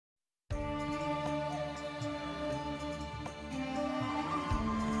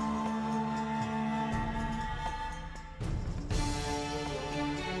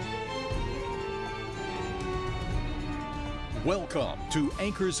Welcome to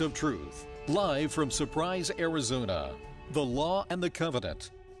Anchors of Truth, live from Surprise, Arizona. The Law and the Covenant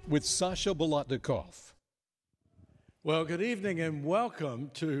with Sasha Bolotnikov. Well, good evening and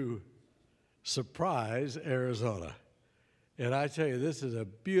welcome to Surprise, Arizona. And I tell you, this is a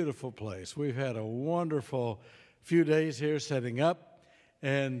beautiful place. We've had a wonderful few days here setting up,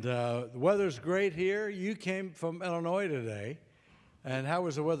 and the weather's great here. You came from Illinois today. And how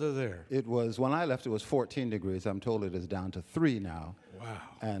was the weather there? It was, when I left, it was 14 degrees. I'm told it is down to 3 now. Wow.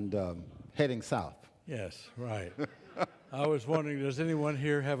 And heading south. Yes, right. I was wondering, does anyone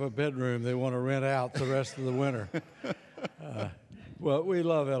here have a bedroom they want to rent out the rest of the winter? Well, we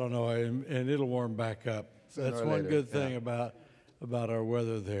love Illinois, and it'll warm back up. That's one good thing about our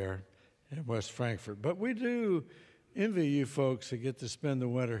weather there in West Frankfort. But we do envy you folks that get to spend the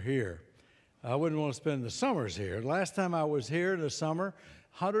winter here. I wouldn't want to spend the summers here. Last time I was here in the summer,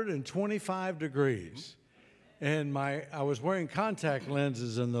 125 degrees. And I was wearing contact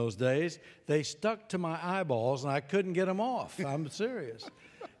lenses in those days. They stuck to my eyeballs, and I couldn't get them off. I'm serious.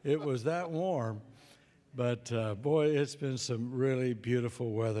 It was that warm. But, boy, it's been some really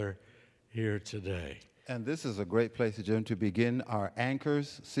beautiful weather here today. And this is a great place, Jim, to begin our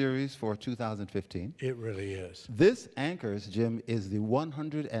Anchors series for 2015. It really is. This Anchors, Jim, is the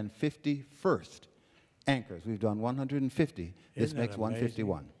 151st Anchors. We've done 150. This makes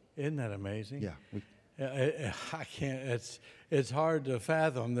 151. Isn't that amazing? Yeah. I can't. It's hard to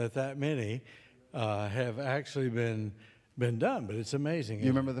fathom that many have actually been done, but it's amazing. You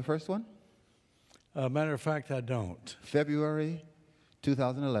remember the first one? Matter of fact, I don't. February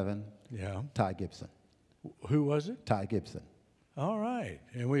 2011. Yeah. Ty Gibson. Who was it? Ty Gibson. All right.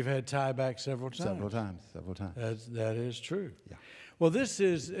 And we've had Ty back several times. Several times. That is true. Yeah. Well, this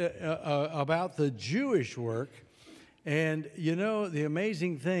is about the Jewish work. And, you know, the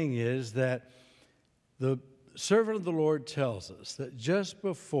amazing thing is that the servant of the Lord tells us that just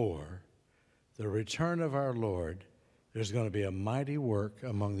before the return of our Lord, there's going to be a mighty work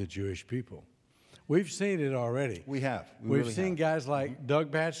among the Jewish people. We've seen it already. We have. We've seen guys like Doug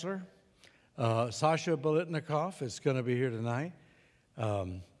Batchelor, Sasha Bolotnikov is going to be here tonight,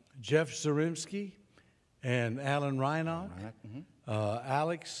 Jeff Zaremski, and Alan Reinach,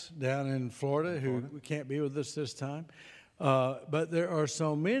 Alex down in Florida, who can't be with us this time. But there are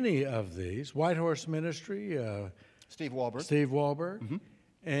so many of these. White Horse Ministry, Steve Wahlberg. Mm-hmm.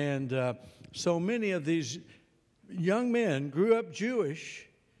 And so many of these young men grew up Jewish,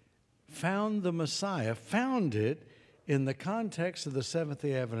 found the Messiah, found it in the context of the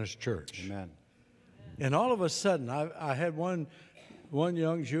Seventh-day Adventist Church. Amen. And all of a sudden, I had one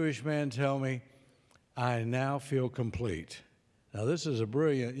young Jewish man tell me, I now feel complete. Now, this is a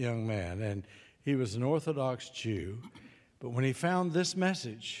brilliant young man, and he was an Orthodox Jew. But when he found this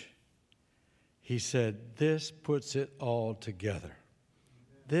message, he said, this puts it all together.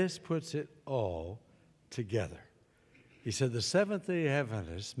 This puts it all together. He said, the Seventh-day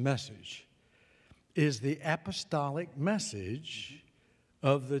Adventist message is the apostolic message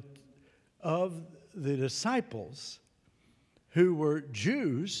of the disciples who were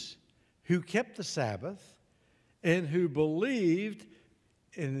Jews, who kept the Sabbath, and who believed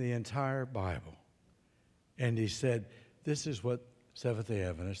in the entire Bible. And he said, this is what Seventh-day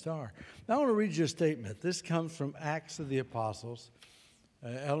Adventists are. Now I want to read you a statement. This comes from Acts of the Apostles.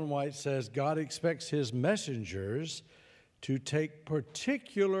 Ellen White says, God expects his messengers to take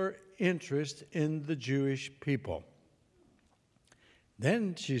particular interest in the Jewish people.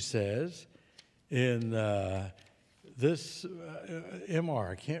 Then she says in this MR,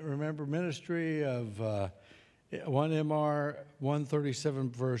 I can't remember, ministry of 1 MR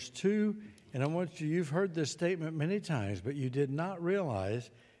 137 verse 2, and I want you've heard this statement many times, but you did not realize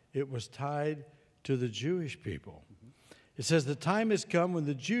it was tied to the Jewish people. It says, the time has come when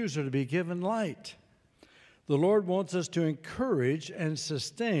the Jews are to be given light. The Lord wants us to encourage and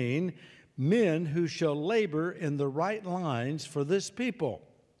sustain men who shall labor in the right lines for this people.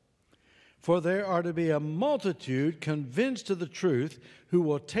 For there are to be a multitude convinced of the truth who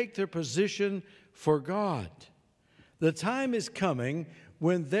will take their position for God. The time is coming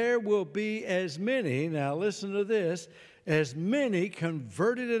when there will be as many, now listen to this, as many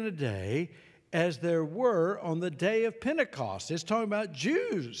converted in a day as there were on the day of Pentecost. It's talking about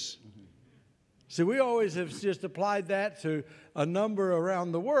Jews. See, we always have just applied that to a number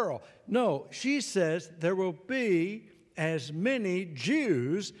around the world. No, she says there will be as many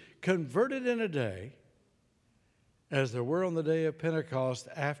Jews converted in a day as there were on the day of Pentecost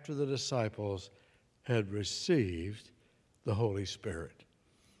after the disciples had received the Holy Spirit.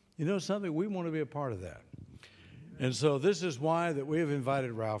 You know something? We want to be a part of that. And so this is why that we have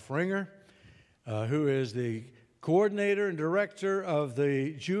invited Ralph Ringer, who is the coordinator and director of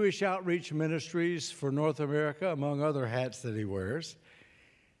the Jewish Outreach Ministries for North America, among other hats that he wears.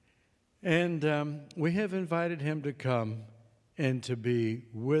 And we have invited him to come and to be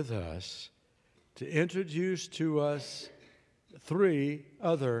with us, to introduce to us 3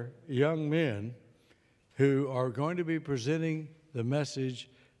 other young men who are going to be presenting the message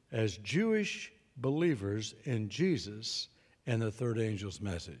as Jewish believers in Jesus and the third angel's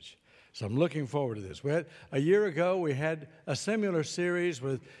message. So I'm looking forward to this. A year ago, we had a similar series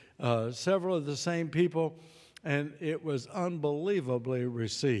with several of the same people, and it was unbelievably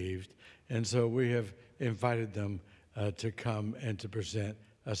received. And so we have invited them to come and to present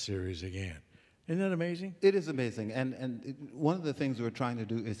a series again. Isn't that amazing? It is amazing. And one of the things we're trying to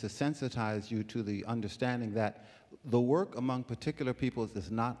do is to sensitize you to the understanding that the work among particular peoples is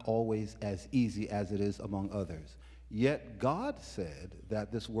not always as easy as it is among others. Yet God said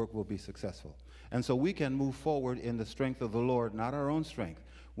that this work will be successful. And so we can move forward in the strength of the Lord, not our own strength.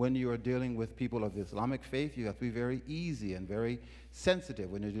 When you are dealing with people of the Islamic faith, you have to be very easy and very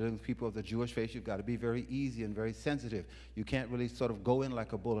sensitive. When you're dealing with people of the Jewish faith, you've got to be very easy and very sensitive. You can't really sort of go in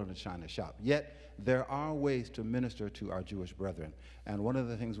like a bull in a china shop. Yet there are ways to minister to our Jewish brethren. And one of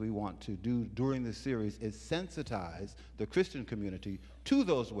the things we want to do during this series is sensitize the Christian community to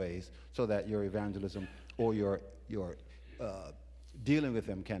those ways so that your evangelism or your dealing with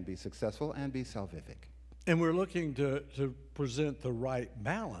them can be successful and be salvific. And we're looking to present the right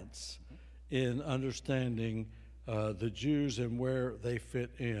balance in understanding the Jews and where they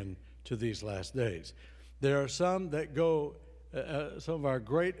fit in to these last days. There are some that go, some of our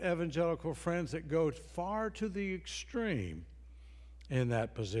great evangelical friends that go far to the extreme in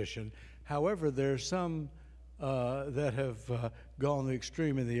that position. However, there are some that have gone the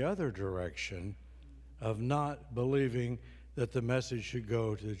extreme in the other direction of not believing that the message should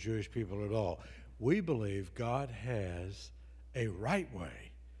go to the Jewish people at all. We believe God has a right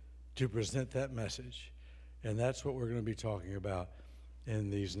way to present that message, and that's what we're going to be talking about in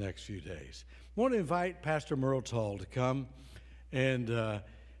these next few days. I want to invite Pastor Merle Tull to come, and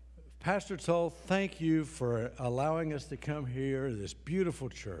Pastor Tull, thank you for allowing us to come here to this beautiful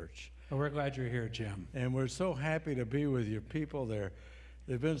church. Well, we're glad you're here, Jim. And we're so happy to be with your people.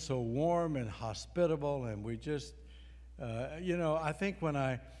 They've been so warm and hospitable, and we just, I think when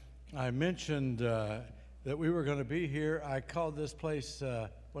I mentioned that we were going to be here, I called this place,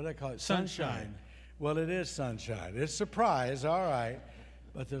 what did I call it? Sunshine. Well, it is sunshine. It's a surprise, all right,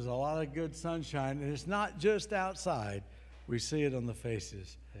 but there's a lot of good sunshine, and it's not just outside. We see it on the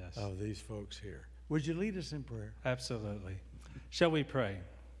faces of these folks here. Would you lead us in prayer? Absolutely. Shall we pray?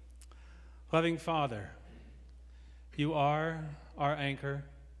 Loving Father, you are our anchor.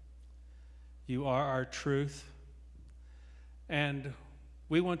 You are our truth. And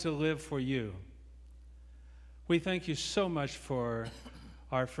we want to live for you. We thank you so much for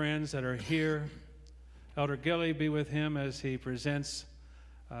our friends that are here. Elder Gilly, be with him as he presents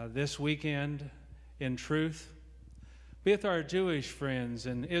this weekend in truth. Be with our Jewish friends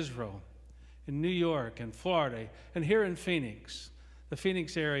in Israel, in New York, and Florida, and here in Phoenix. The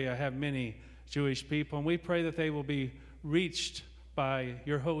Phoenix area have many Jewish people, and we pray that they will be reached by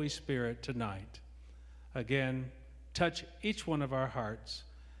your Holy Spirit tonight. Again, touch each one of our hearts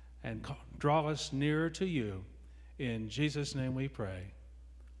and draw us nearer to you. In Jesus' name we pray.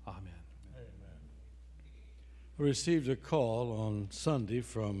 Amen. I received a call on Sunday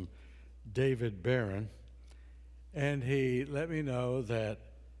from David Barron, and he let me know that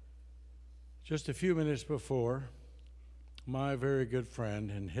just a few minutes before, my very good friend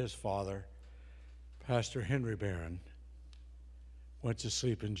and his father, Pastor Henry Barron, went to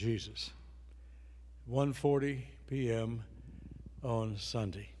sleep in Jesus. 1:40 p.m. on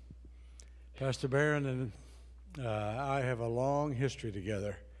Sunday. Pastor Barron and I have a long history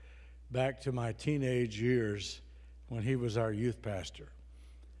together, back to my teenage years when he was our youth pastor.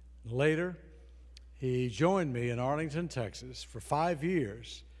 Later, he joined me in Arlington, Texas for 5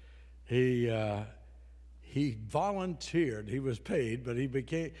 years. He volunteered. He was paid, but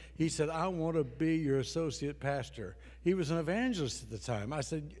he said, I want to be your associate pastor. He was an evangelist at the time. I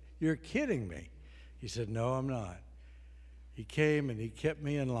said, you're kidding me. He said, no, I'm not. He came and he kept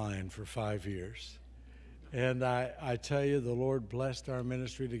me in line for 5 years. And I tell you, the Lord blessed our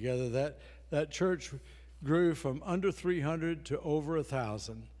ministry together. That church grew from under 300 to over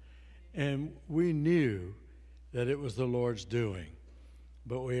 1,000. And we knew that it was the Lord's doing.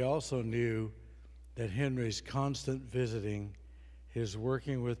 But we also knew that Henry's constant visiting, his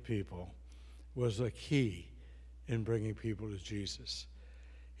working with people, was a key in bringing people to Jesus.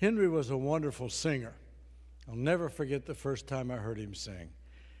 Henry was a wonderful singer. I'll never forget the first time I heard him sing.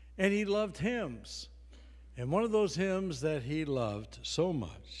 And he loved hymns. And one of those hymns that he loved so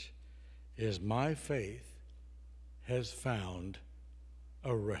much is "My Faith Has Found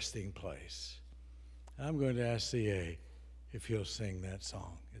a Resting Place." I'm going to ask C.A. if he'll sing that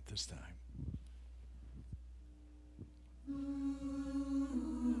song at this time.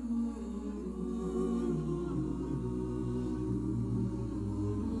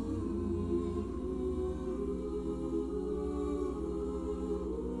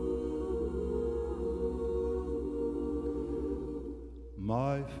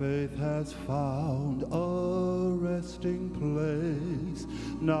 My faith has found a resting place,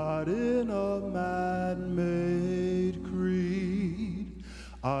 not in a man-made creed.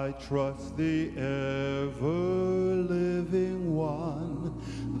 I trust the ever-living one,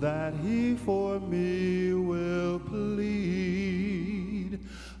 that he for me will plead.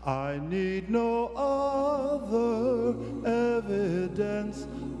 I need no other evidence,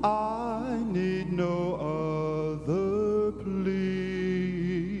 I need no other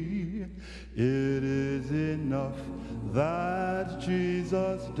plea. It is enough that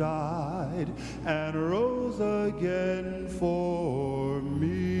Jesus died and rose again for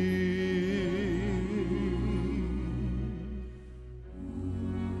me.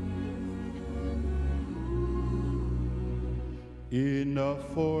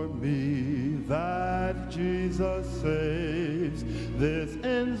 Enough for me that Jesus saves. This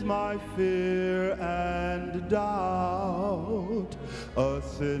ends my fear and doubt. A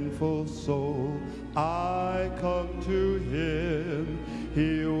sinful soul, I come to him.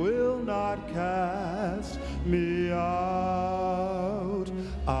 He will not cast me out.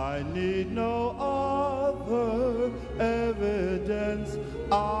 I need no other evidence.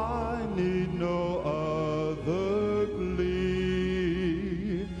 I need no other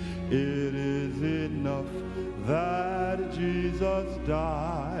plea. It is enough that Jesus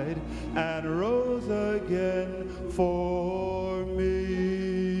died and rose again for me.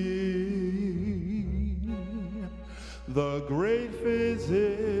 The great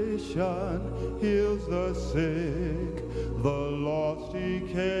physician heals the sick, the lost he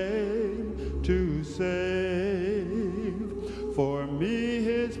came to save. For me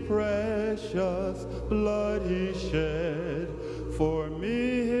his precious blood he shed, for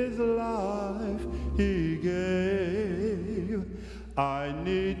me his life he gave. I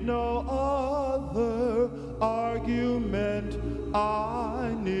need no other argument,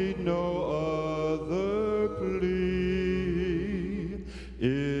 I need no other plea.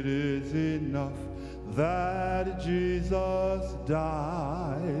 It is enough that Jesus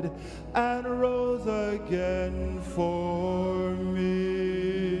died and rose again for me.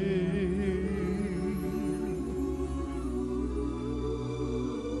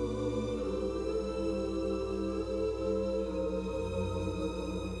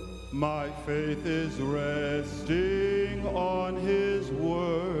 My faith is resting on his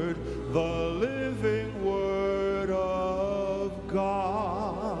word, the living word of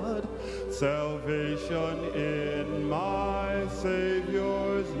God. Salvation in my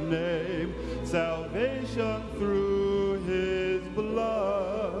Savior's name, salvation through his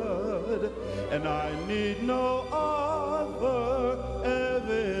blood. And I need no other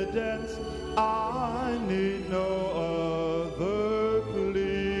evidence, I need no other plea.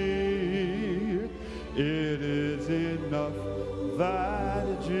 It is enough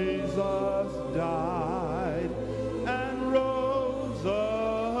that Jesus died and rose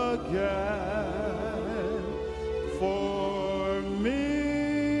again for me.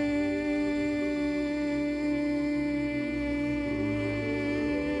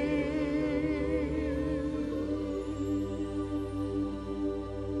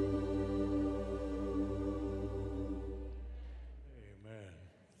 Amen.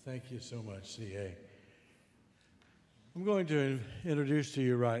 Thank you so much, C.A. I'm going to introduce to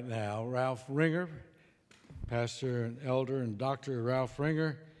you right now Ralph Ringer, pastor and elder, and Dr. Ralph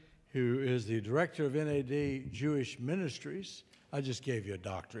Ringer, who is the director of NAD Jewish Ministries. I just gave you a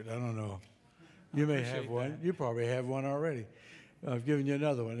doctorate. I don't know. You may have one. You probably have one already. I've given you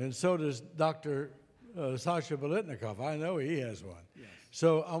another one. And so does Dr. Sasha Bolitnikov. I know he has one. Yes.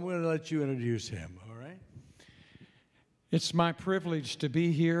 So I'm going to let you introduce him, all right? It's my privilege to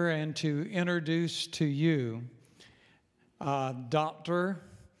be here and to introduce to you Dr.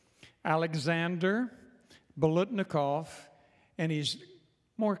 Alexander Bolitnikov, and he's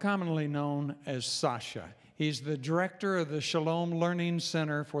more commonly known as Sasha. He's the director of the Shalom Learning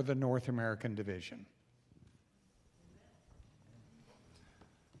Center for the North American Division.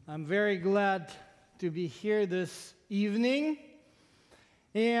 I'm very glad to be here this evening,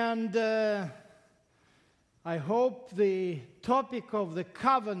 and I hope the topic of the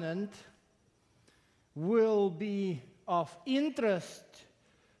covenant will be of interest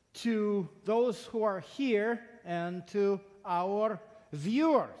to those who are here and to our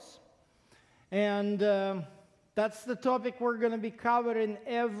viewers. And that's the topic we're going to be covering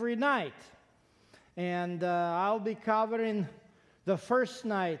every night. And I'll be covering the first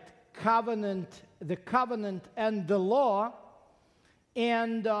night, the covenant and the law.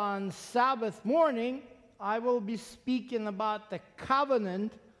 And on Sabbath morning, I will be speaking about the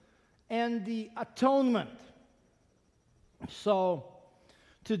covenant and the atonement. So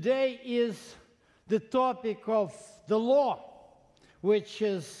today is the topic of the law, which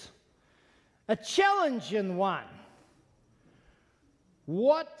is a challenging one.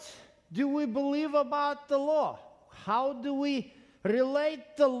 What do we believe about the law? How do we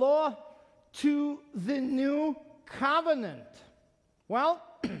relate the law to the new covenant? Well,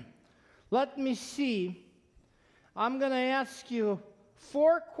 let me see. I'm going to ask you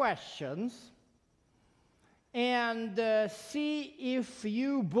 4 questions and see if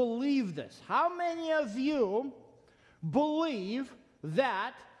you believe this. How many of you believe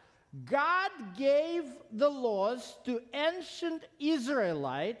that God gave the laws to ancient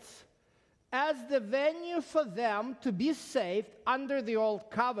Israelites as the venue for them to be saved under the old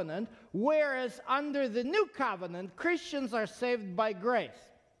covenant, whereas under the new covenant, Christians are saved by grace?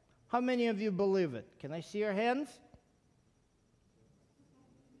 How many of you believe it? Can I see your hands?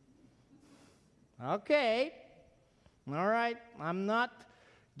 Okay. All right. I'm not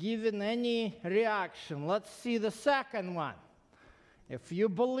giving any reaction. Let's see the second one. If you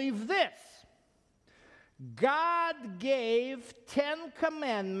believe this, God gave 10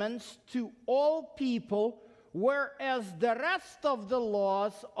 commandments to all people, whereas the rest of the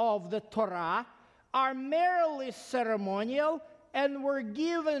laws of the Torah are merely ceremonial and were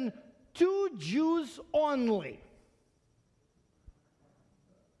given to Jews only.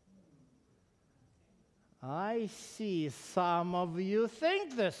 I see some of you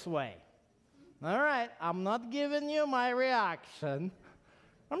think this way. All right, I'm not giving you my reaction.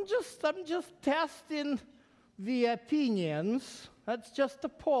 I'm just testing the opinions. That's just a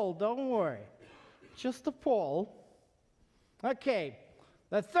poll, don't worry. Just a poll. Okay,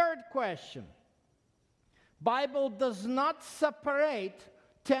 the third question. Bible does not separate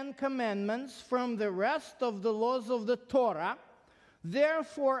 10 commandments from the rest of the laws of the Torah.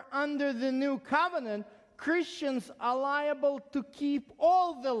 Therefore, under the new covenant, Christians are liable to keep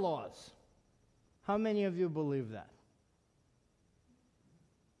all the laws. How many of you believe that?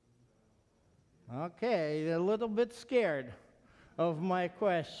 Okay, a little bit scared of my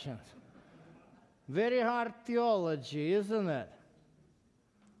questions. Very hard theology, isn't it?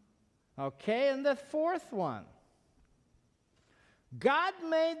 Okay, and the fourth one. God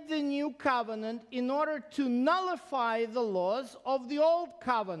made the new covenant in order to nullify the laws of the old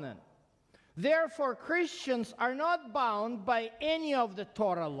covenant. Therefore, Christians are not bound by any of the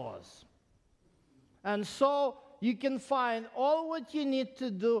Torah laws. And so you can find all what you need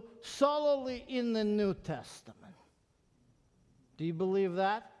to do solely in the New Testament. Do you believe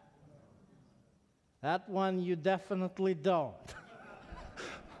that? That one you definitely don't.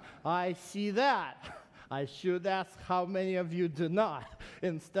 I see that. I should ask how many of you do not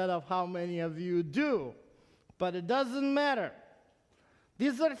instead of how many of you do. But it doesn't matter.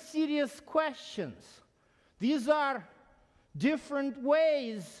 These are serious questions. These are different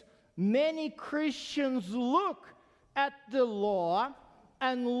ways many Christians look at the law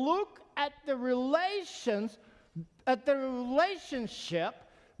and look at the relationship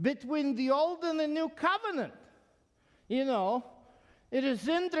between the old and the new covenant. You know, it is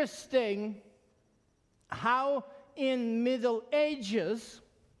interesting how in Middle Ages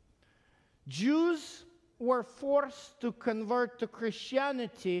Jews were forced to convert to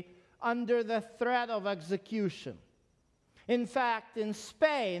Christianity under the threat of execution. In fact, in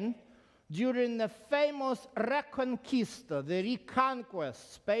Spain, during the famous Reconquista, the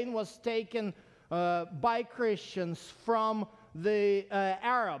Reconquest, Spain was taken by Christians from the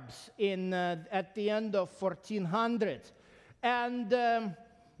Arabs at the end of 1400s. And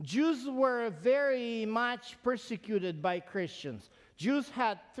Jews were very much persecuted by Christians. Jews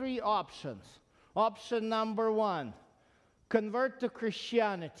had 3 options. Option number 1, convert to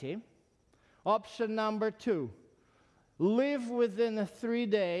Christianity. Option number 2, live within 3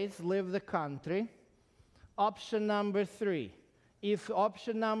 days, leave the country. Option number 3, if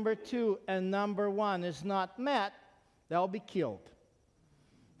option number 2 and number 1 is not met, they'll be killed.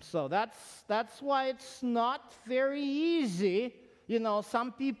 So that's why it's not very easy. You know,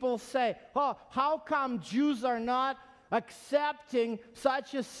 some people say, oh, how come Jews are not accepting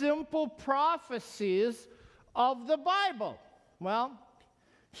such a simple prophecies of the Bible? Well,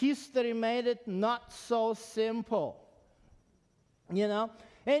 history made it not so simple. You know?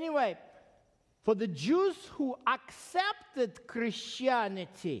 Anyway, for the Jews who accepted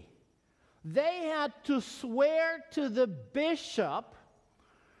Christianity, they had to swear to the bishop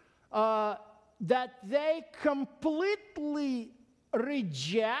that they completely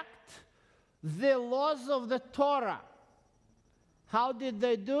reject the laws of the Torah. How did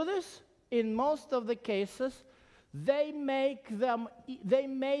they do this? In most of the cases, they made them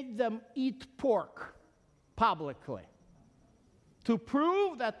eat pork publicly to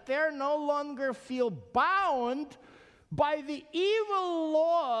prove that they no longer feel bound by the evil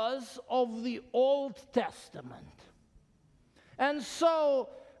laws of the Old Testament. And so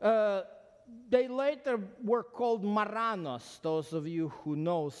they later were called marranos. Those of you who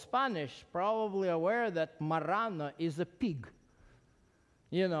know Spanish probably aware that marrano is a pig.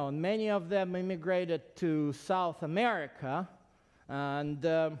 You know, and many of them immigrated to South America,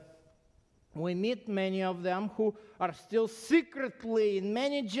 and we meet many of them who are still secretly, in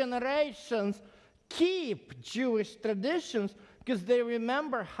many generations, keep Jewish traditions because they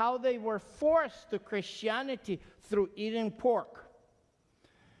remember how they were forced to Christianity through eating pork.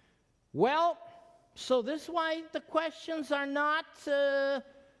 Well, so this is why the questions are not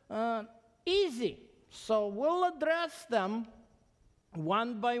easy. So we'll address them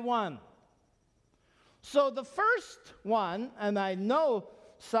one by one. So the first one, and I know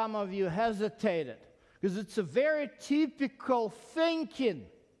some of you hesitated, because it's a very typical thinking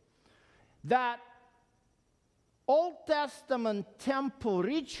that Old Testament temple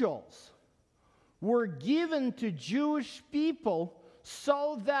rituals were given to Jewish people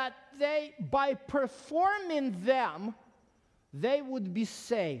so that they, by performing them, they would be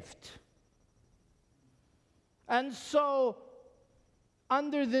saved. And so,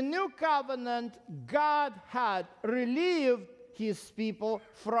 under the new covenant, God had relieved his people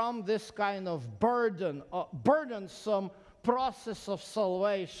from this kind of burdensome process of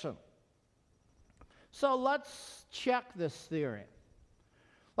salvation. So let's check this theory.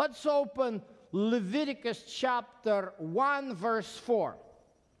 Let's open Leviticus chapter 1, verse 4.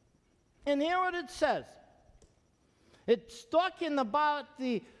 And here what it says. It's talking about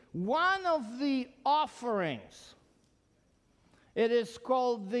one of the offerings. It is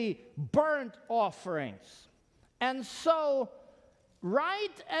called the burnt offerings. And so,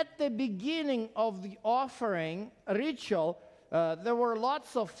 right at the beginning of the offering ritual, there were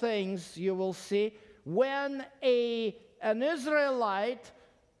lots of things you will see. When an Israelite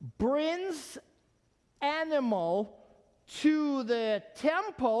brings animal to the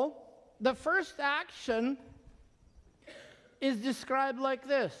temple, the first action is described like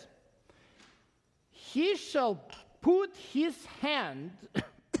this. He shall put his hand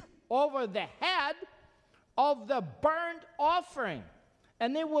over the head of the burnt offering,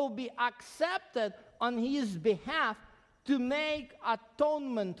 and it will be accepted on his behalf to make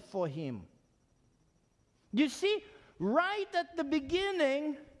atonement for him. You see, right at the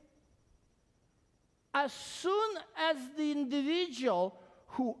beginning, as soon as the individual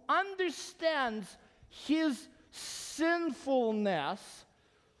who understands his sinfulness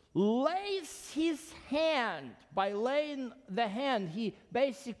lays his hand, by laying the hand, he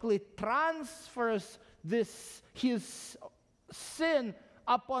basically transfers his sin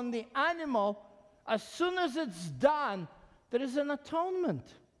upon the animal. As soon as it's done, there is an atonement.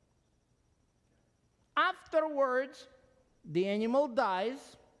 Afterwards, the animal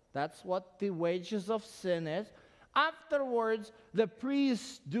dies. That's what the wages of sin is. Afterwards, the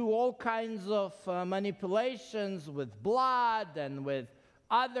priests do all kinds of manipulations with blood and with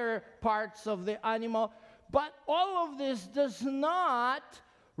other parts of the animal. But all of this does not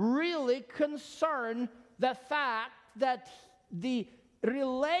really concern the fact that the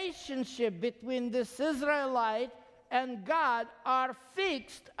relationship between this Israelite and God are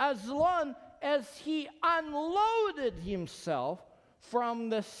fixed as long as he unloaded himself from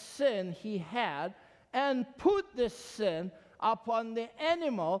the sin he had and put this sin upon the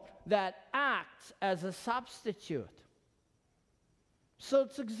animal that acts as a substitute. So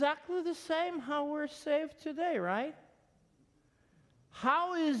it's exactly the same how we're saved today, right?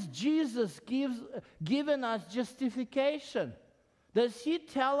 How is Jesus giving us justification? Does he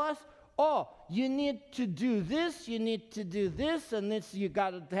tell us, oh, you need to do this, you need to do this, and this, you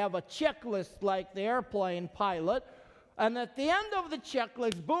got to have a checklist like the airplane pilot, and at the end of the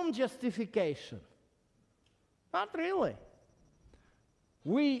checklist, boom, justification. Not really.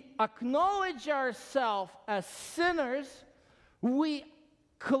 We acknowledge ourselves as sinners. We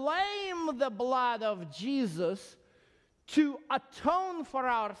claim the blood of Jesus to atone for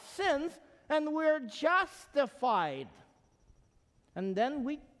our sins, and we're justified. And then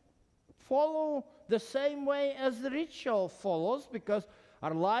we follow the same way as the ritual follows, because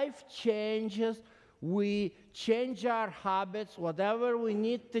our life changes, we change our habits, whatever we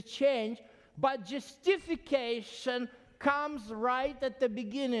need to change, but justification comes right at the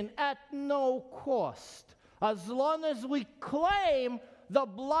beginning, at no cost. As long as we claim the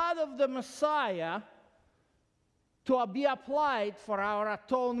blood of the Messiah to be applied for our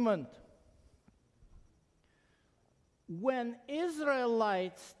atonement. When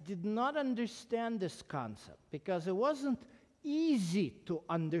Israelites did not understand this concept, because it wasn't easy to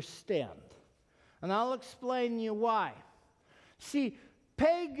understand, and I'll explain you why. See,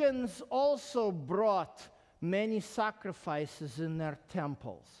 pagans also brought many sacrifices in their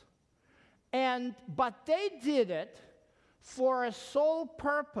temples. But they did it for a sole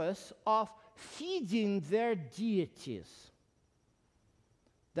purpose of feeding their deities.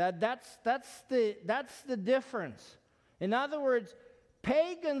 That's the difference. In other words,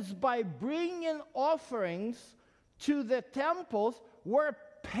 pagans, by bringing offerings to the temples, were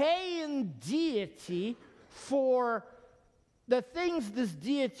paying deity for the things this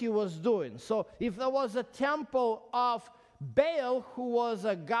deity was doing. So if there was a temple of Baal, who was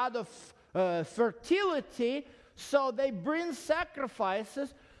a god of fertility, so they bring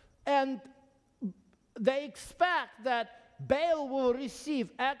sacrifices, and they expect that Baal will receive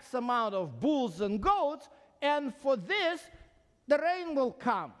X amount of bulls and goats, and for this, the rain will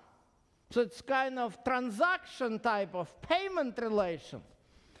come. So it's kind of transaction type of payment relation.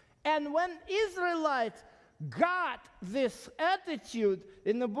 And when Israelites got this attitude,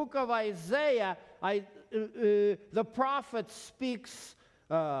 in the book of Isaiah, the prophet speaks,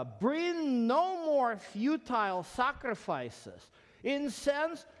 bring no more futile sacrifices.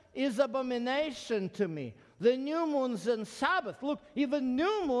 Incense is abomination to me. The new moons and Sabbath. Look, even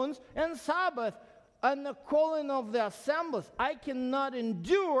new moons and Sabbath and the calling of the assemblies. I cannot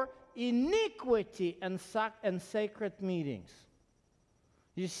endure iniquity and sacred meetings.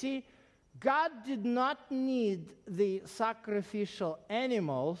 You see, God did not need the sacrificial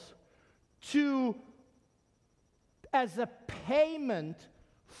animals as a payment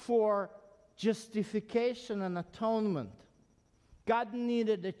for justification and atonement. God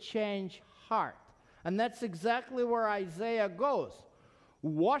needed a changed heart. And that's exactly where Isaiah goes.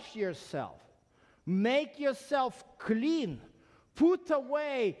 Wash yourself. Make yourself clean. Put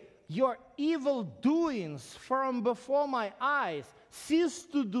away your evil doings from before my eyes. Cease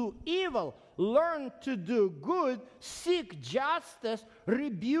to do evil. Learn to do good. Seek justice.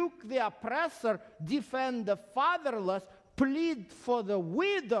 Rebuke the oppressor. Defend the fatherless. Plead for the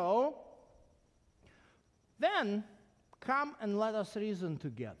widow. Then come and let us reason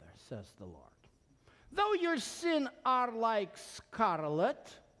together, says the Lord. Though your sins are like scarlet,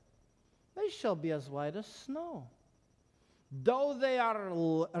 they shall be as white as snow. Though they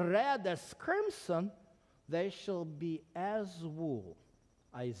are red as crimson, they shall be as wool.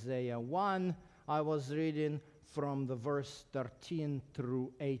 Isaiah 1, I was reading from the verse 13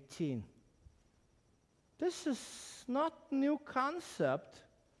 through 18. This is not new concept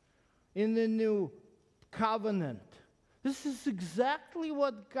in the new covenant. This is exactly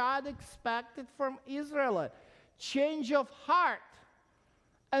what God expected from Israel. Change of heart.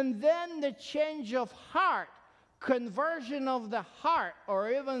 And then the change of heart, conversion of the heart,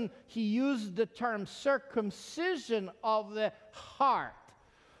 or even he used the term circumcision of the heart,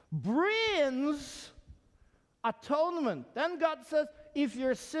 brings atonement. Then God says, if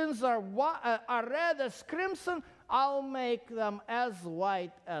your sins are red as crimson, I'll make them as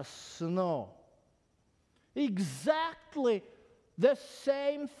white as snow. Exactly the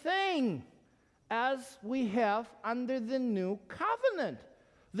same thing as we have under the new covenant.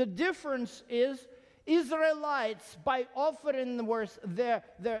 The difference is Israelites, by offering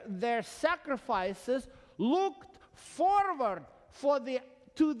their sacrifices, looked forward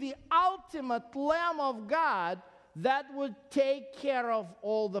to the ultimate Lamb of God that would take care of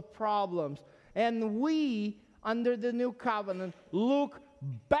all the problems. And we, under the new covenant, look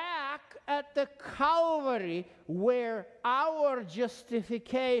back at the Calvary, where our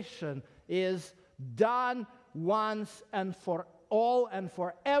justification is done once and for all and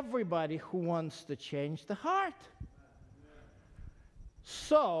for everybody who wants to change the heart.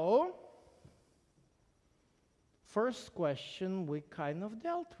 So, first question we kind of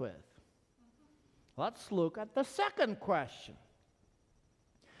dealt with. Let's look at the second question.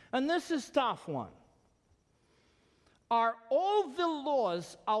 And this is a tough one. Are all the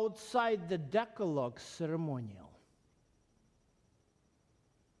laws outside the Decalogue ceremonial?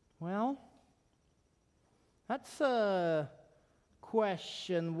 Well, that's a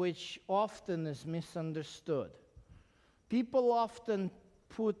question which often is misunderstood. people often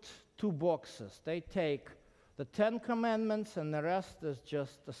put two boxes. They take the 10 Commandments and the rest is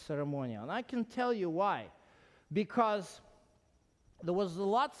just the ceremonial. And I can tell you why. Because there was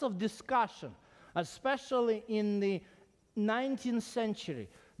lots of discussion, especially in the 19th century,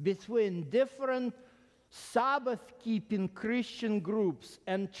 between different Sabbath-keeping Christian groups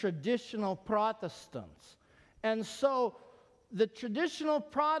and traditional Protestants. And so the traditional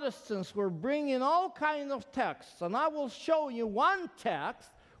Protestants were bringing all kinds of texts. And I will show you one text,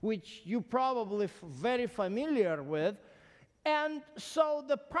 which you probably very familiar with. And so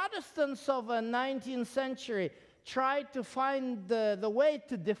the Protestants of the 19th century tried to find the way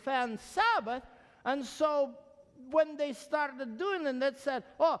to defend Sabbath. And so when they started doing it, they said,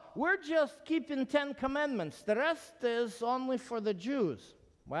 oh, we're just keeping 10 commandments. The rest is only for the Jews.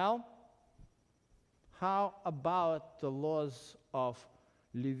 Well, how about the laws of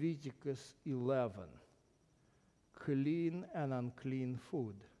Leviticus 11? Clean and unclean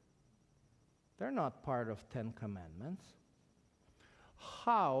food. They're not part of 10 commandments.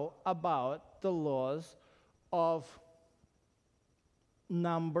 How about the laws of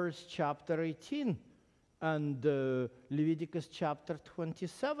Numbers chapter 18 and Leviticus chapter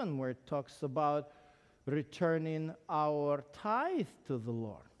 27, where it talks about returning our tithe to the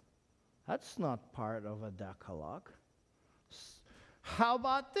Lord? That's not part of a Decalogue. How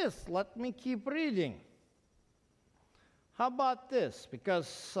about this? Let me keep reading. How about this? Because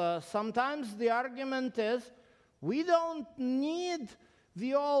sometimes the argument is we don't need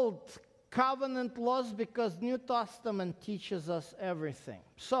the old covenant laws because New Testament teaches us everything.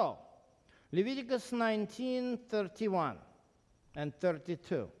 So, Leviticus 19:31 and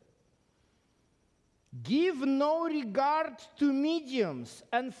 32. Give no regard to mediums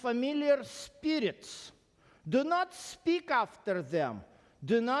and familiar spirits. Do not speak after them.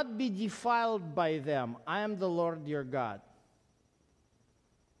 Do not be defiled by them. I am the Lord your God.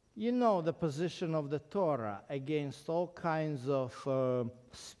 You know the position of the Torah against all kinds of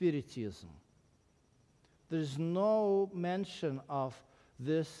spiritism. There's no mention of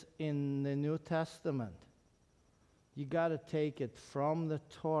this in the New Testament. You got to take it from the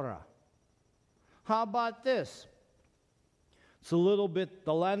Torah. How about this? It's a little bit,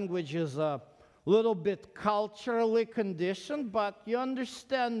 the language is a little bit culturally conditioned, but you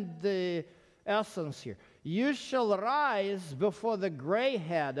understand the essence here. You shall rise before the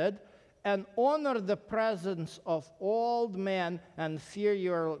gray-headed and honor the presence of old men and fear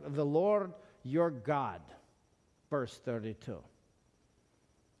the Lord your God. Verse 32.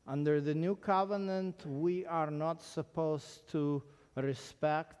 Under the new covenant, we are not supposed to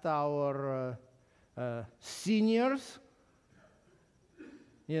respect our seniors,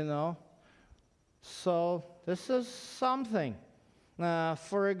 you know. So this is something.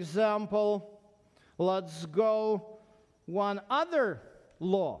 For example, let's go one other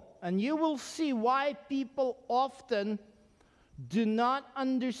law, and you will see why people often do not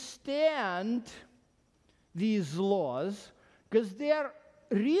understand these laws, because they are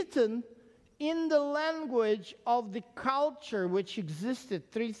written in the language of the culture which existed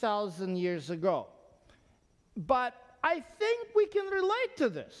 3,000 years ago. But I think we can relate to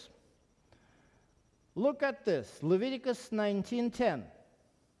this. Look at this, Leviticus 19:10.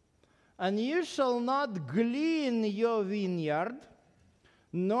 And you shall not glean your vineyard,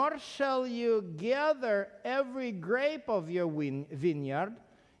 nor shall you gather every grape of your vineyard.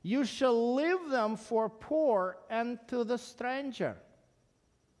 You shall leave them for poor and to the stranger.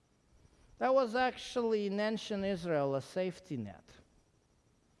 That was actually in ancient Israel a safety net.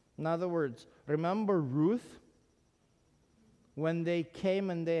 In other words, remember Ruth? When they came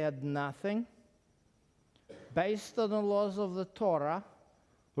and they had nothing? Based on the laws of the Torah,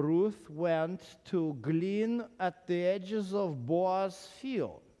 Ruth went to glean at the edges of Boaz's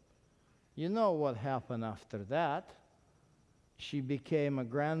field. You know what happened after that. She became a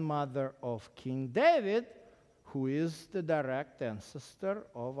grandmother of King David, who is the direct ancestor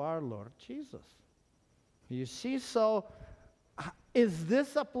of our Lord Jesus. You see, so is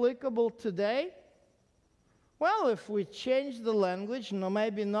this applicable today? Well, if we change the language,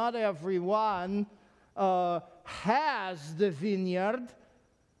 maybe not everyone has the vineyard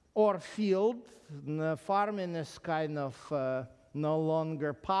or field. Farming is kind of no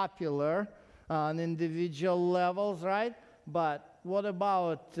longer popular on individual levels, right? But what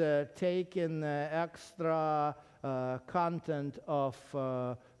about taking extra content of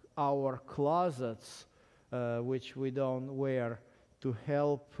our closets, which we don't wear, to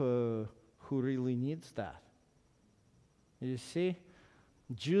help who really needs that? You see?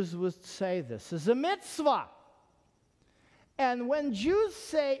 Jews would say this is a mitzvah. And when Jews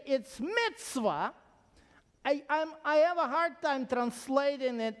say it's mitzvah, I have a hard time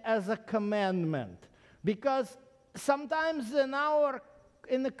translating it as a commandment, because sometimes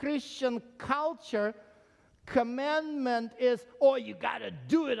in the Christian culture, commandment is, oh, you got to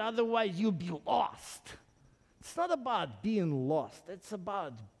do it, otherwise you'll be lost. It's not about being lost. It's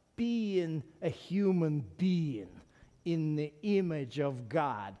about being a human being in the image of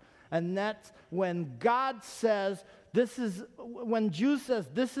God. And that's when God says, when Jews says,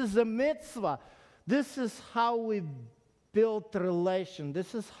 this is a mitzvah. This is how we build relation.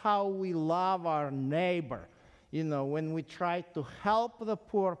 This is how we love our neighbor. You know, when we try to help the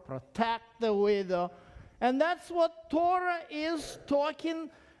poor, protect the widow. And that's what Torah is talking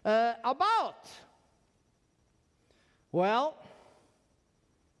about. Well,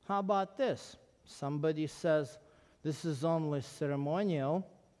 how about this? Somebody says this is only ceremonial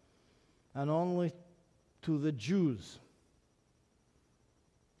and only to the Jews.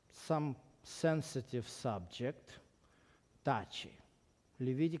 Some sensitive subject, touchy.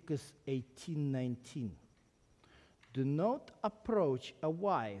 Leviticus 18:19. Do not approach a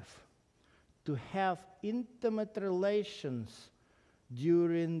wife to have intimate relations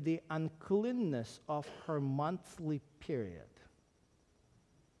during the uncleanness of her monthly period.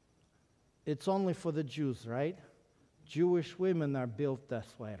 It's only for the Jews, right? Jewish women are built this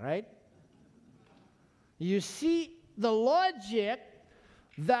way, right? You see the logic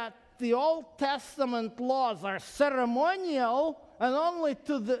that the Old Testament laws are ceremonial and only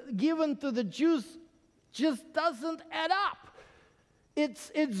given to the Jews just doesn't add up.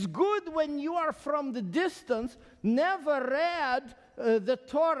 It's good when you are from the distance, never read the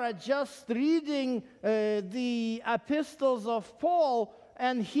Torah, just reading the epistles of Paul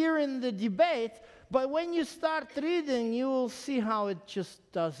and hearing the debate, but when you start reading, you will see how it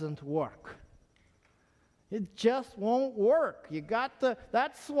just doesn't work. It just won't work.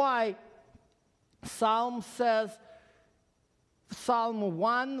 That's why Psalm says, Psalm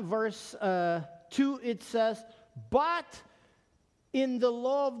 1 verse 2, it says, but in the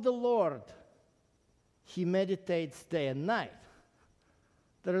law of the Lord, he meditates day and night.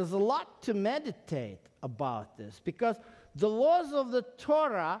 There is a lot to meditate about this, because the laws of the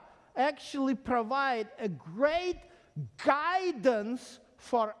Torah actually provide a great guidance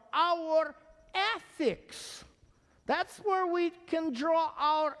for our ethics. That's where we can draw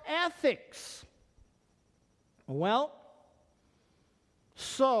our ethics. Well,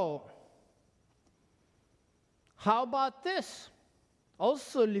 so how about this?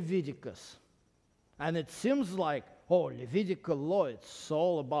 Also Leviticus. And it seems like, oh, Levitical law, it's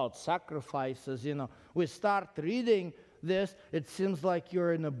all about sacrifices, you know. We start reading this, it seems like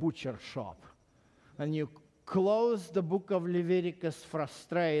you're in a butcher shop. And you close the book of Leviticus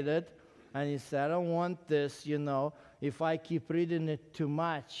frustrated, and you say, I don't want this, you know. If I keep reading it too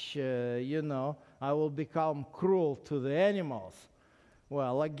much, you know, I will become cruel to the animals.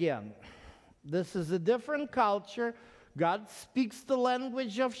 Well, again, this is a different culture. God speaks the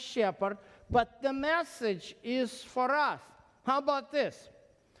language of shepherd, but the message is for us. How about this?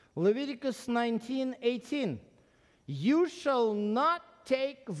 Leviticus 19:18. You shall not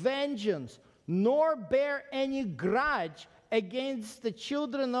take vengeance, nor bear any grudge against the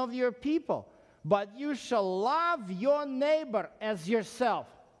children of your people, but you shall love your neighbor as yourself.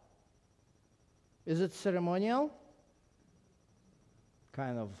 Is it ceremonial?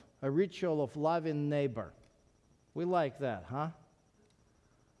 Kind of a ritual of loving neighbor. We like that, huh?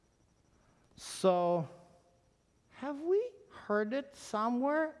 So, have we heard it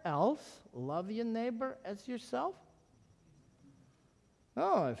somewhere else? Love your neighbor as yourself?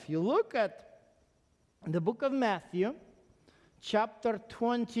 Oh, if you look at the book of Matthew, chapter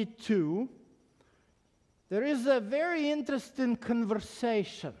 22, there is a very interesting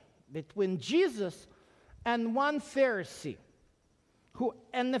conversation between Jesus and one Pharisee.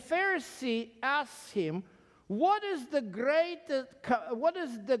 And the Pharisee asks him, which is the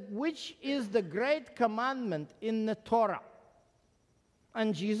great commandment in the Torah?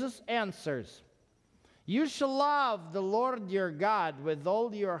 And Jesus answers, you shall love the Lord your God with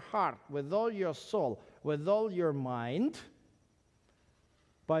all your heart, with all your soul, with all your mind.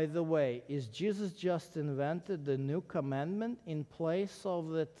 By the way, is Jesus just invented the new commandment in place of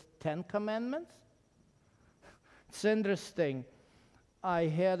the 10 commandments? It's interesting. I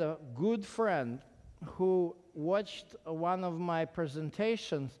had a good friend who watched one of my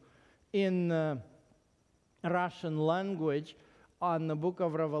presentations in Russian language on the book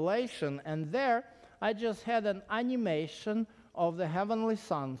of Revelation, and there I just had an animation of the heavenly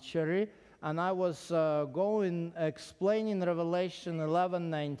sanctuary, and I was explaining Revelation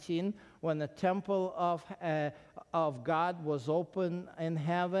 11:19, when the temple of God was open in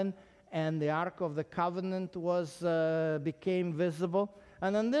heaven, and the Ark of the Covenant became visible.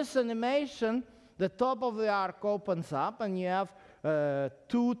 And in this animation, the top of the Ark opens up, and you have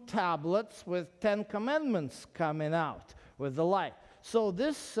 2 tablets with 10 commandments coming out with the light. So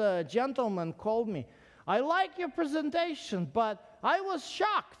this gentleman called me. I like your presentation, but I was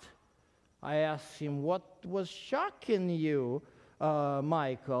shocked. I asked him, what was shocking you,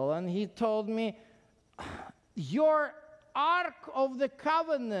 Michael? And he told me, your Ark of the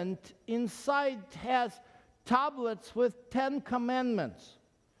Covenant inside has tablets with 10 commandments.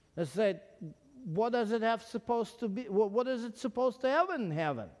 I said, what does it have supposed to be? What is it supposed to have in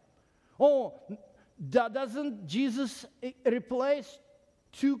heaven? Oh, doesn't Jesus replace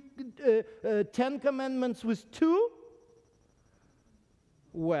 10 commandments with 2?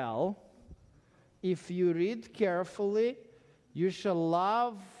 Well, if you read carefully, you shall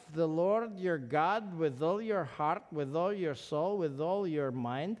love the Lord your God with all your heart, with all your soul, with all your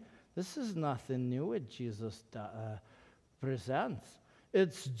mind. This is nothing new what Jesus presents.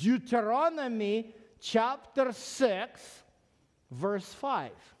 It's Deuteronomy chapter 6, verse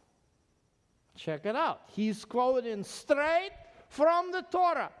 5. Check it out. He's quoting straight from the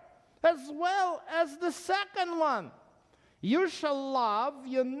Torah, as well as the second one. You shall love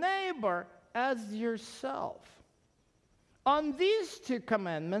your neighbor as yourself. On these 2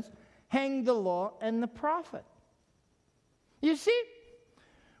 commandments hang the law and the prophet. You see,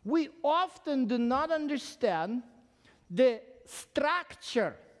 we often do not understand the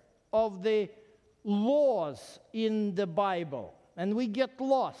structure of the laws in the Bible, and we get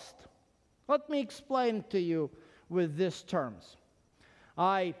lost. Let me explain to you with these terms.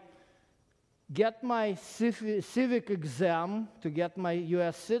 I get my civic exam to get my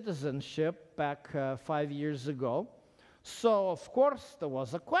U.S. citizenship back 5 years ago. So, of course, there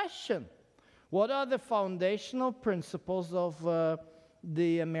was a question. What are the foundational principles of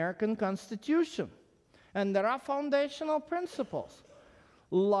the American Constitution? And there are foundational principles.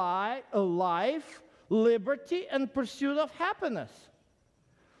 Life, liberty, and pursuit of happiness.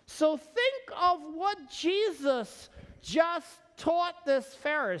 So think of what Jesus just taught this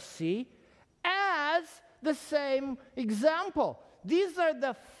Pharisee as the same example. These are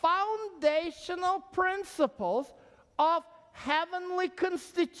the foundational principles of heavenly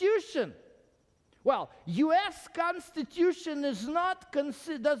constitution. Well, U.S. Constitution does not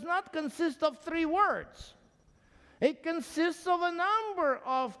consist of 3 words. It consists of a number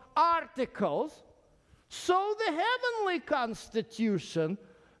of articles. So the heavenly Constitution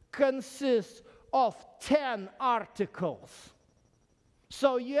consists of 10 articles.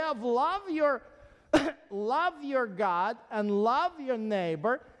 So you have love your God and love your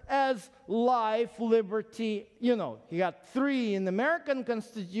neighbor as life, liberty. You know, you got 3 in the American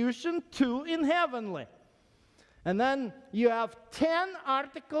Constitution, 2 in heavenly. And then you have 10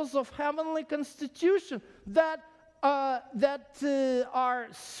 articles of heavenly Constitution that are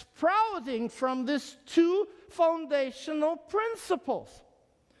sprouting from these 2 foundational principles.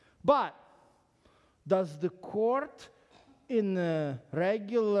 But does the court in a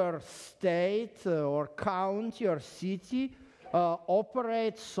regular state or county or city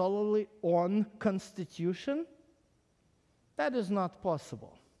operate solely on Constitution? That is not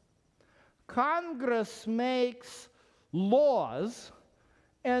possible. Congress makes laws,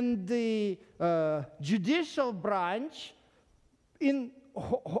 and the judicial branch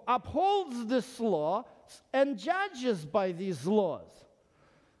upholds this law and judges by these laws.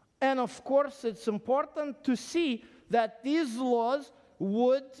 And of course, it's important to see that these laws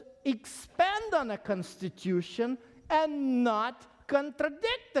would expand on a constitution and not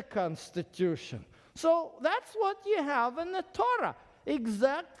contradict the Constitution. So that's what you have in the Torah.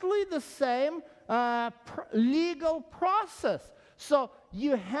 Exactly the same legal process. So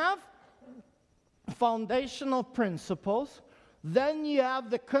you have foundational principles, then you have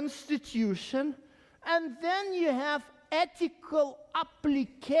the Constitution, and then you have ethical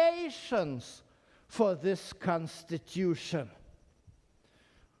applications for this Constitution.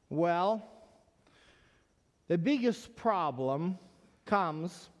 Well, the biggest problem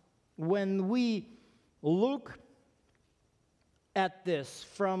comes when we look at this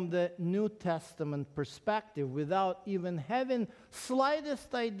from the New Testament perspective without even having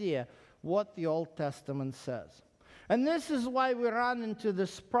slightest idea what the Old Testament says. And this is why we run into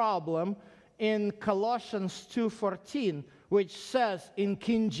this problem in Colossians 2:14, which says in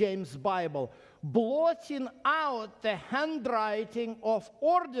King James Bible, blotting out the handwriting of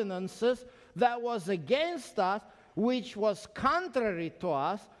ordinances that was against us, which was contrary to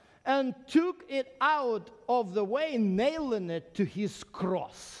us, and took it out of the way, nailing it to his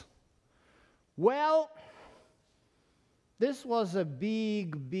cross. Well, This was a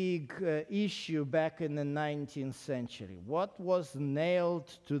big issue back in the 19th century. What was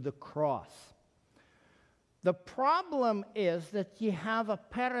nailed to the cross? The problem is that you have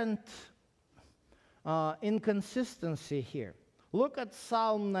apparent inconsistency here. Look at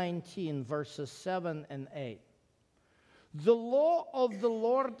Psalm 19, verses 7 and 8. The law of the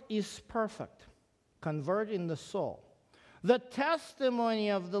Lord is perfect, converting the soul. The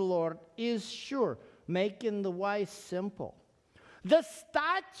testimony of the Lord is sure, making the wise simple. The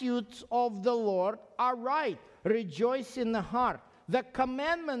statutes of the Lord are right, rejoice in the heart. The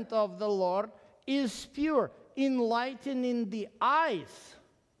commandment of the Lord is pure, enlightening the eyes.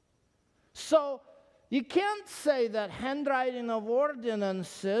 So you can't say that handwriting of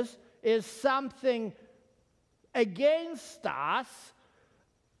ordinances is something against us,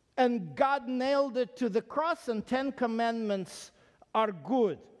 and God nailed it to the cross, and 10 commandments are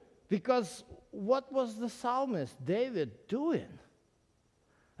good. Because what was the psalmist David doing?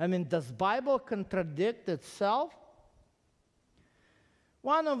 I mean, does Bible contradict itself?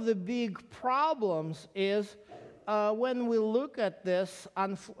 One of the big problems is when we look at this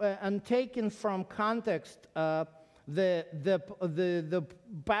and taken from context the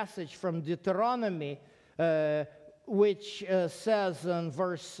passage from Deuteronomy, which says in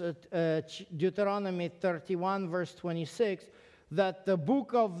Deuteronomy 31, verse 26, that the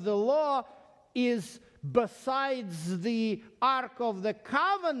book of the law is besides the Ark of the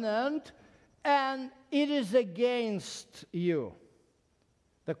Covenant, and it is against you.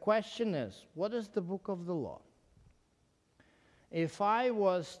 The question is, what is the book of the law? If I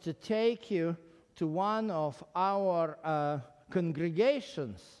was to take you to one of our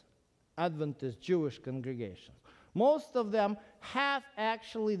congregations, Adventist Jewish congregations, most of them have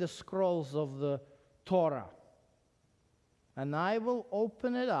actually the scrolls of the Torah. And I will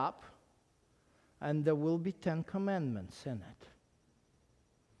open it up, and there will be 10 commandments in it.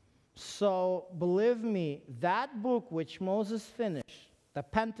 So, believe me, that book which Moses finished, the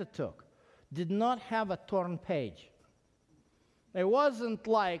Pentateuch, did not have a torn page. It wasn't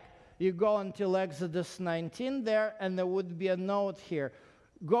like you go until Exodus 19 there, and there would be a note here.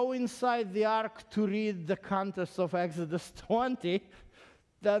 Go inside the ark to read the contents of Exodus 20.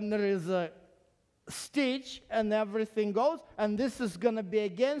 Then there is a stitch, and everything goes, and this is going to be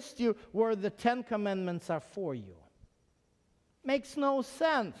against you, where the 10 commandments are for you. Makes no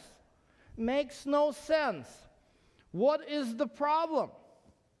sense. Makes no sense. What is the problem?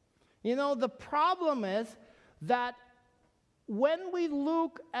 You know, the problem is that when we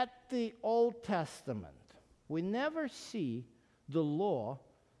look at the Old Testament, we never see the law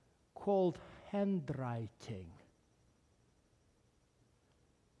called handwriting.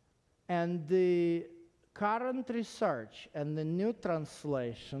 And the current research and the new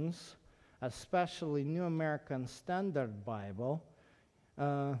translations, especially New American Standard Bible,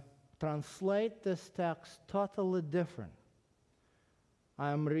 translate this text totally different.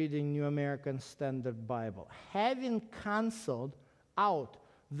 I am reading New American Standard Bible. Having canceled out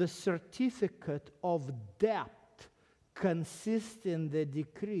the certificate of debt consisting the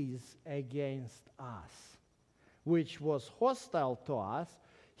decrees against us, which was hostile to us,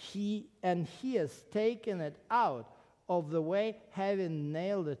 he has taken it out of the way, having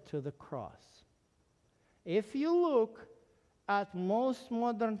nailed it to the cross. If you look at most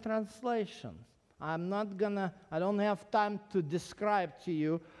modern translations, I don't have time to describe to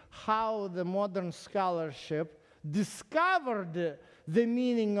you how the modern scholarship discovered the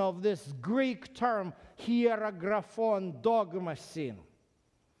meaning of this Greek term, hierographon dogmasin.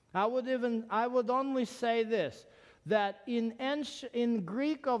 I would only say this, that in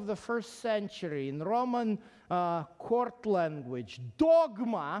Greek of the first century, in Roman court language,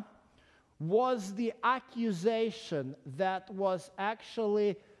 dogma was the accusation that was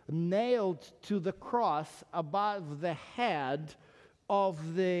actually nailed to the cross above the head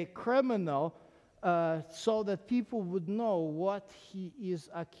of the criminal, so that people would know what he is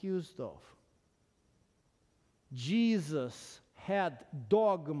accused of. Jesus had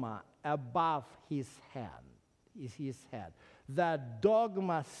dogma above his head. That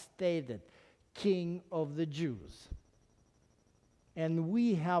dogma stated, King of the Jews. And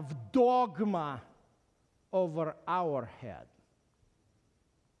we have dogma over our head.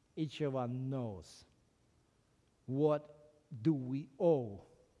 Each of us knows what do we owe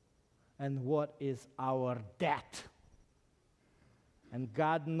and what is our debt. And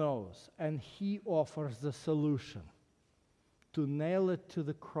God knows, and he offers the solution to nail it to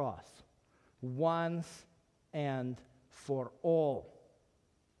the cross once and for all.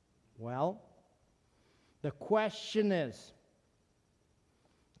 Well, the question is,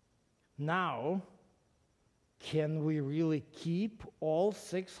 now, can we really keep all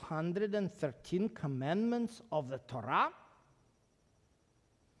 613 commandments of the Torah?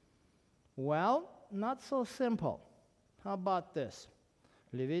 Well, not so simple. How about this?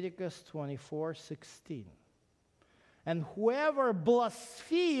 Leviticus 24:16. And whoever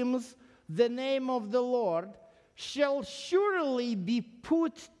blasphemes the name of the Lord shall surely be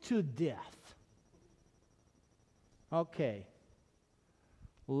put to death. Okay.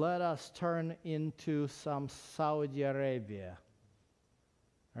 Let us turn into some Saudi Arabia,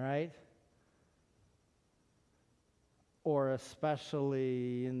 right? Or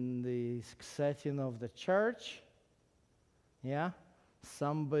especially in the setting of the church, yeah?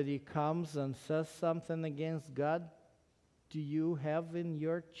 Somebody comes and says something against God. Do you have in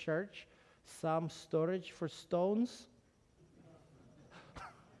your church some storage for stones?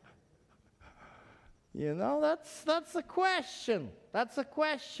 You know, that's a question. That's a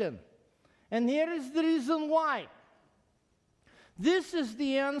question. And here is the reason why. This is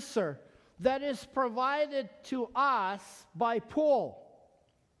the answer that is provided to us by Paul.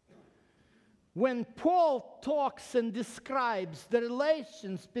 When Paul talks and describes the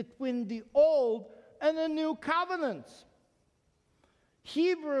relations between the Old and the New Covenants.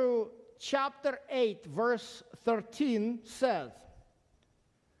 Hebrew chapter 8, verse 13 says,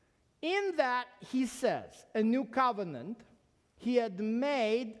 in that, he says, a new covenant, he had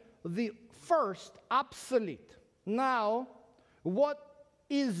made the first obsolete. Now, what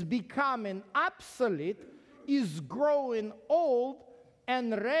is becoming obsolete is growing old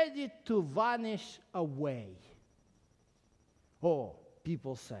and ready to vanish away. Oh,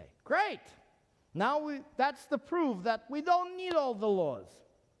 people say, great. Now that's the proof that we don't need all the laws.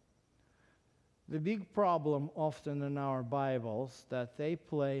 The big problem often in our Bibles that they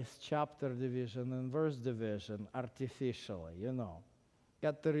place chapter division and verse division artificially, you know.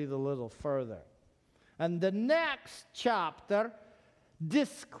 Got to read a little further. And the next chapter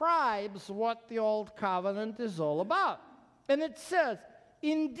describes what the Old Covenant is all about. And it says,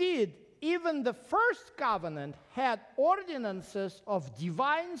 indeed, even the first covenant had ordinances of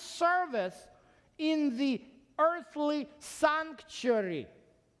divine service in the earthly sanctuary.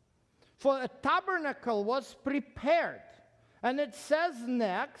 For a tabernacle was prepared. And it says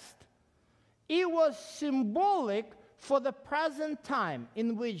next, it was symbolic for the present time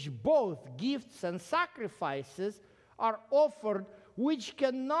in which both gifts and sacrifices are offered, which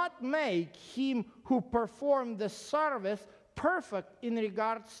cannot make him who performed the service perfect in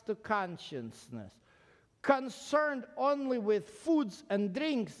regards to consciousness, concerned only with foods and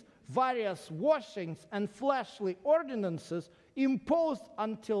drinks, various washings and fleshly ordinances imposed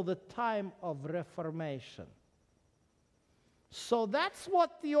until the time of Reformation. So that's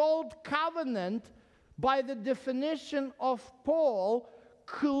what the Old Covenant, by the definition of Paul,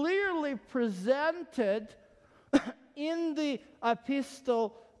 clearly presented in the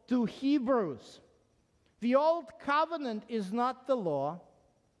epistle to Hebrews. The Old Covenant is not the law.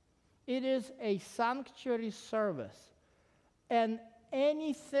 It is a sanctuary service and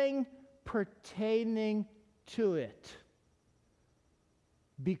anything pertaining to it.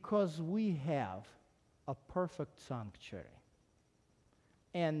 Because we have a perfect sanctuary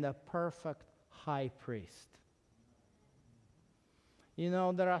and a perfect high priest. You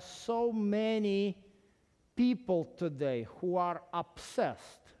know, there are so many people today who are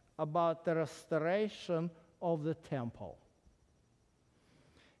obsessed about the restoration of the temple.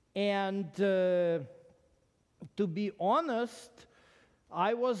 And to be honest,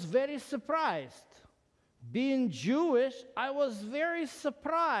 I was very surprised. Being Jewish, I was very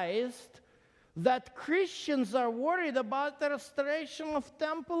surprised that Christians are worried about the restoration of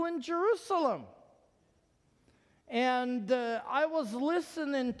temple in Jerusalem. And I was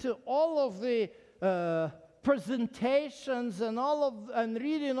listening to all of the presentations and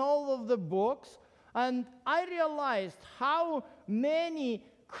reading all of the books, and I realized how many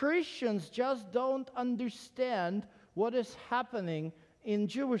Christians just don't understand what is happening in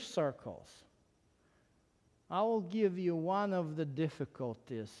Jewish circles. I will give you one of the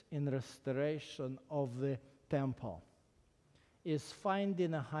difficulties in restoration of the temple is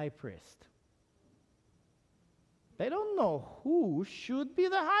finding a high priest. They don't know who should be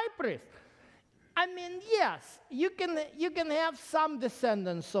the high priest. I mean, yes, you can have some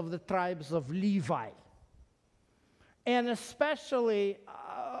descendants of the tribes of Levi. And especially,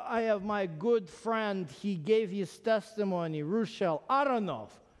 I have my good friend, he gave his testimony, Rushel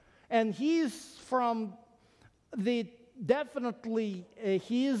Aronov. And he's from definitely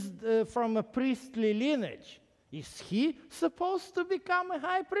he is from a priestly lineage. Is he supposed to become a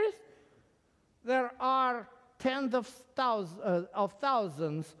high priest? There are tens of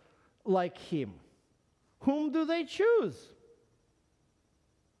thousands like him Whom do they choose?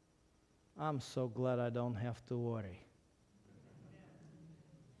 I'm so glad I don't have to worry.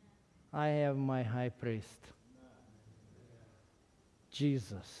 I have my high priest,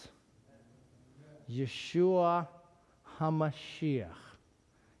 Jesus, Yeshua HaMashiach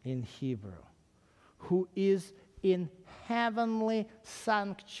in Hebrew, who is in heavenly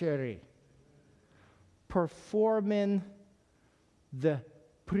sanctuary, performing the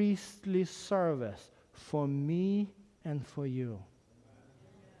priestly service for me and for you.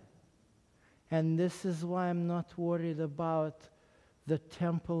 And this is why I'm not worried about the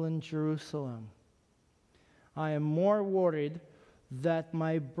temple in Jerusalem. I am more worried that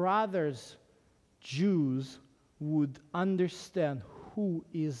my brothers, Jews, would understand who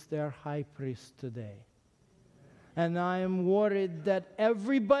is their high priest today. And I am worried that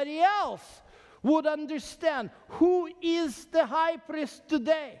everybody else would understand who is the high priest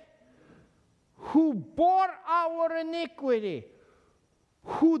today, who bore our iniquity,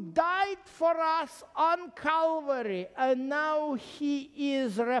 who died for us on Calvary, and now he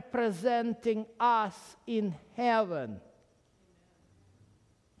is representing us in heaven.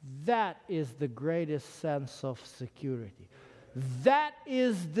 That is the greatest sense of security. That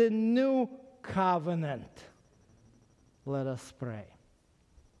is the new covenant. Let us pray.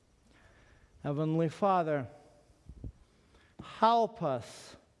 Heavenly Father, help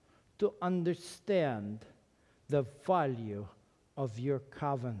us to understand the value of your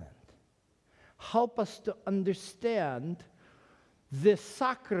covenant. Help us to understand the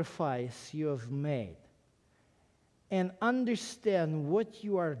sacrifice you have made and understand what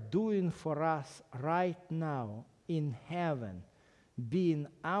you are doing for us right now in heaven, being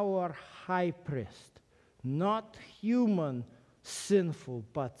our high priest, not human, sinful,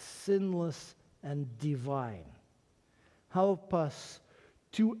 but sinless and divine. Help us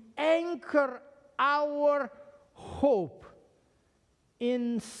to anchor our hope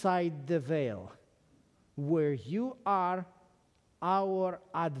inside the veil, where you are our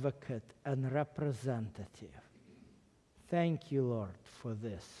advocate and representative. Thank you, Lord, for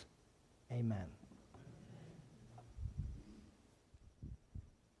this. Amen.